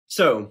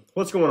So,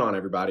 what's going on,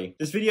 everybody?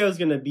 This video is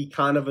going to be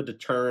kind of a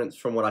deterrence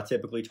from what I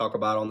typically talk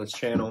about on this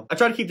channel. I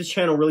try to keep this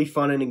channel really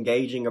fun and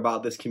engaging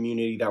about this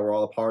community that we're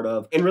all a part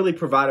of, and really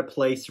provide a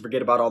place to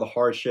forget about all the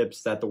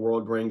hardships that the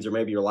world brings or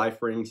maybe your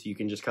life brings, so you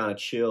can just kind of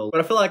chill. But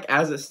I feel like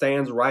as it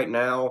stands right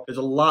now, there's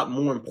a lot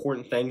more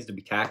important things to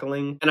be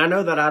tackling. And I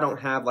know that I don't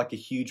have like a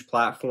huge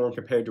platform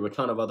compared to a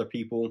ton of other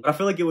people, but I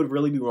feel like it would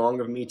really be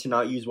wrong of me to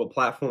not use what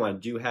platform I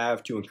do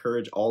have to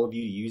encourage all of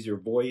you to use your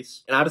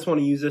voice. And I just want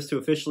to use this to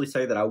officially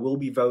say that I will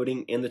be voting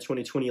in the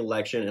 2020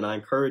 election, and I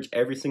encourage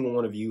every single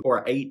one of you who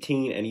are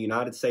 18 and a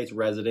United States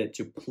resident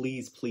to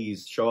please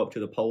show up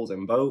to the polls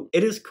and vote.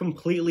 It is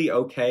completely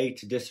okay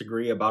to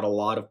disagree about a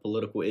lot of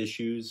political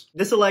issues.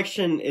 This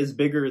election is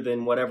bigger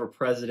than whatever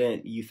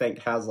president you think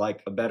has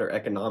like a better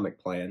economic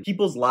plan.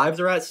 People's lives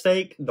are at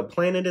stake, the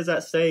planet is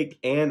at stake,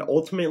 and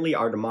ultimately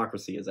our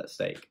democracy is at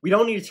stake. We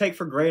don't need to take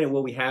for granted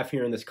what we have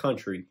here in this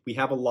country. We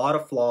have a lot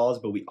of flaws,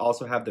 but we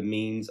also have the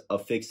means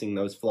of fixing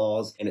those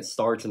flaws, and it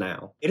starts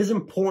now. It is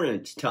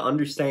important to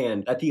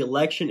understand that the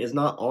election is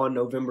not on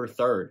November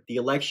 3rd. The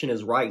election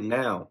is right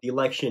now. The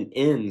election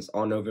ends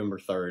on November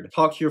 3rd.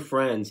 Talk to your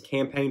friends,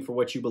 campaign for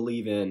what you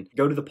believe in,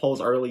 go to the polls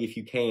early if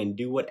you can,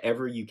 do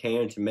whatever you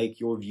can to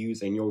make your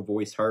views and your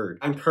voice heard.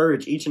 I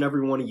encourage each and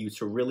every one of you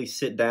to really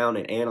sit down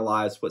and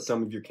analyze what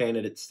some of your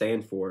candidates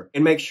stand for,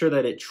 and make sure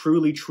that it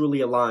truly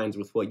aligns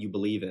with what you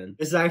believe in.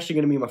 This is actually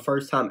going to be my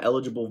first time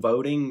eligible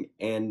voting,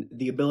 and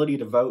the ability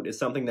to vote is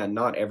something that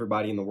not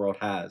everybody in the world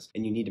has,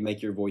 and you need to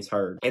make your voice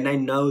heard. And I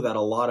know that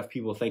a lot of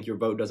people think your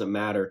vote doesn't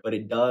matter, but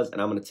it does,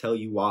 and I'm going to tell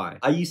you why.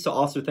 I used to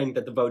also think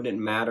that the vote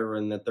didn't matter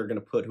and that they're going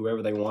to put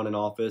whoever they want in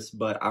office,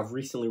 but I've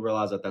recently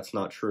realized that that's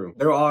not true.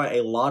 There are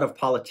a lot of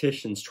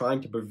politicians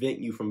trying to prevent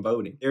you from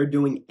voting. They're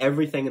doing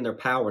everything in their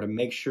power to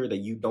make sure that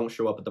you don't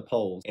show up at the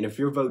polls, and if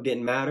your vote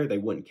didn't matter, they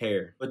wouldn't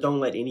care. But don't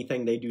let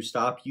anything they do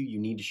stop you. You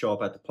need to show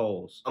up at the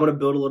polls. I'm going to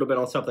build a little bit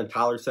on something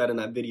Tyler said in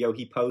that video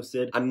he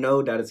posted. I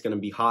know that it's going to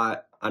be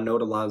hot. I know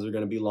the lines are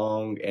going to be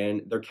long,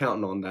 and they're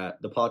counting on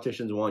that. The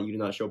politicians want you to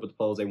not show up at the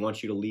polls. They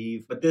want you to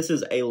leave. But this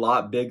is a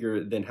lot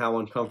bigger than how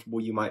uncomfortable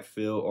you might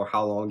feel or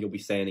how long you'll be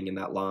standing in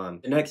that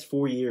line. The next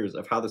 4 years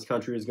of how this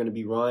country is going to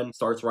be run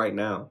starts right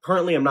now.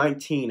 Currently, I'm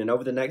 19, and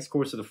over the next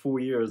course of the 4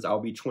 years,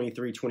 I'll be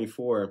 23,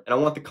 24. And I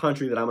want the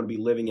country that I'm going to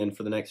be living in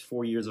for the next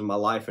 4 years of my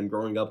life and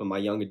growing up in my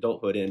young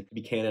adulthood in to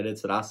be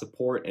candidates that I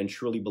support and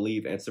truly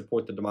believe and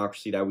support the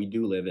democracy that we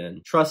do live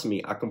in. Trust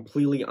me, I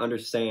completely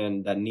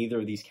understand that neither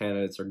of these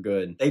candidates are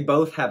good. They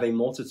both have a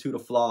multitude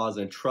of flaws,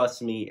 and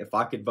trust me, if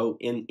I could vote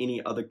in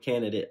any other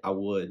candidate, I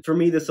would. For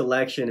me, this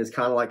election is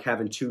kind of like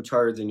having two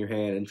turds in your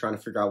hand and trying to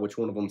figure out which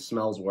one of them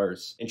smells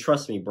worse. And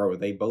trust me, bro,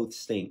 they both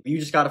stink. But you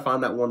just got to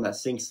find that one that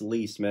stinks the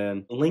least,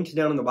 man. Linked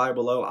down in the bio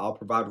below, I'll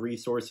provide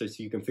resources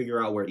so you can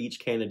figure out where each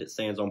candidate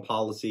stands on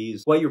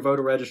policies, what your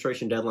voter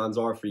registration deadlines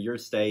are for your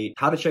state,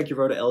 how to check your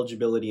voter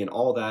eligibility, and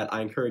all that.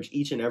 I encourage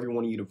each and every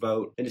one of you to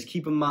vote. And just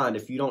keep in mind,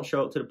 if you don't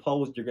show up to the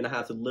polls, you're going to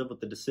have to live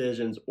with the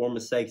decisions or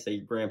mistakes that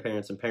your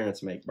grandparents and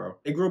parents make, bro.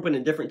 They grew up in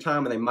a different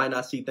time and they might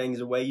not see things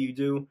the way you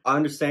do. I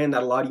understand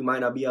that a lot of you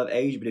might not be of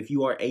age, but if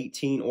you are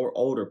 18 or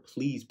older,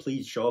 please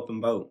show up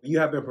and vote. You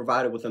have been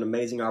provided with an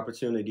amazing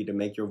opportunity to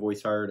make your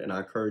voice heard, and I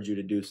encourage you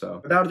to do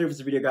so. Without ado for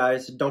this video,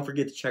 guys, don't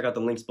forget to check out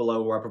the links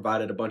below where I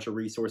provided a bunch of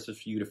resources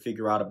for you to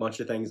figure out a bunch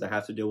of things that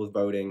have to deal with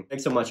voting.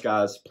 Thanks so much,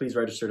 guys. Please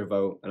register to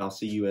vote, and I'll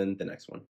see you in the next one.